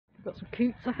Got some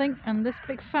coots, I think, and this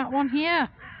big fat one here.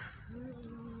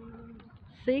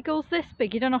 Seagulls this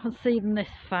big, you don't often see them this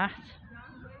fat.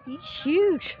 He's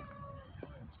huge.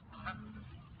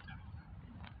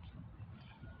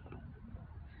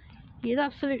 He's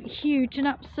absolutely huge and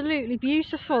absolutely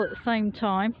beautiful at the same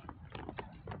time.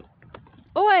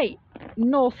 Oi!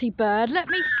 Naughty bird, let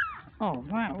me... Oh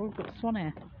wow, we've got a swan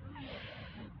here.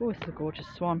 Oh, it's a gorgeous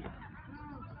swan.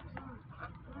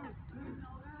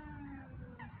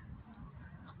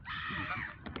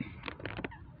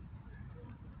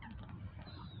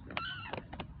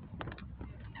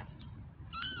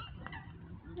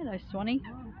 Hello, Swanee.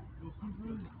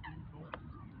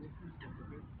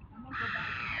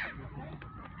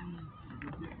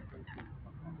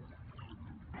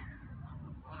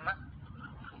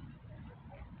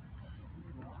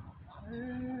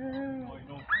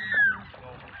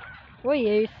 Will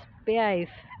you behave?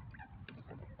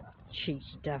 Cheeky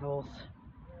devils.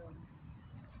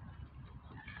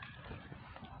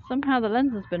 Somehow the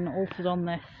lens has been altered on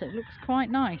this. It looks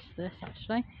quite nice, this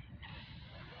actually.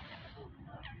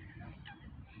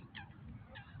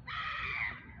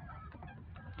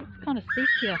 It's kind of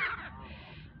sepia.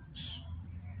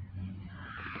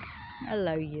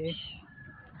 Hello, you.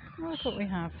 Oh, look what we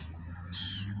have.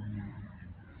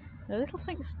 A little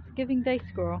Thanksgiving Day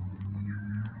squirrel.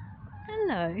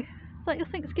 Hello. Is that your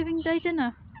Thanksgiving Day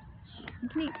dinner? You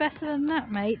can eat better than that,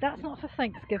 mate. That's not for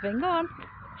Thanksgiving. Go on.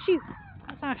 Shoot.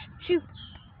 That's Ash. Shoot.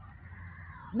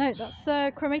 No,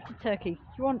 that's cremated turkey.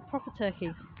 You want proper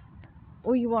turkey.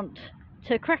 Or you want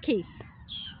turkey.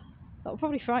 That'll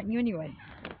probably frighten you anyway.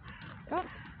 Go on.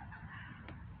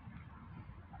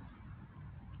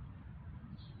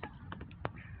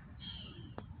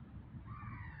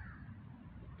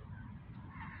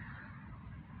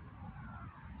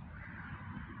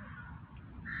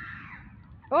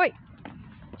 Oi!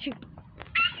 Shoot!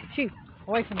 Shoot!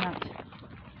 Away from that.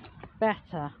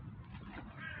 Better.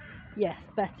 Yes,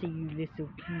 better, you little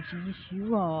cutie. Yes,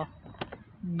 you are.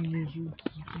 You little cutie.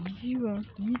 Yes, you are.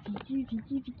 Cutie, cutie,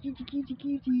 cutie, cutie, cutie,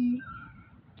 cutie.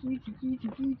 Cutie, cutie,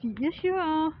 cutie. Yes, you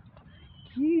are.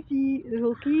 Cutie,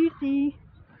 little cutie.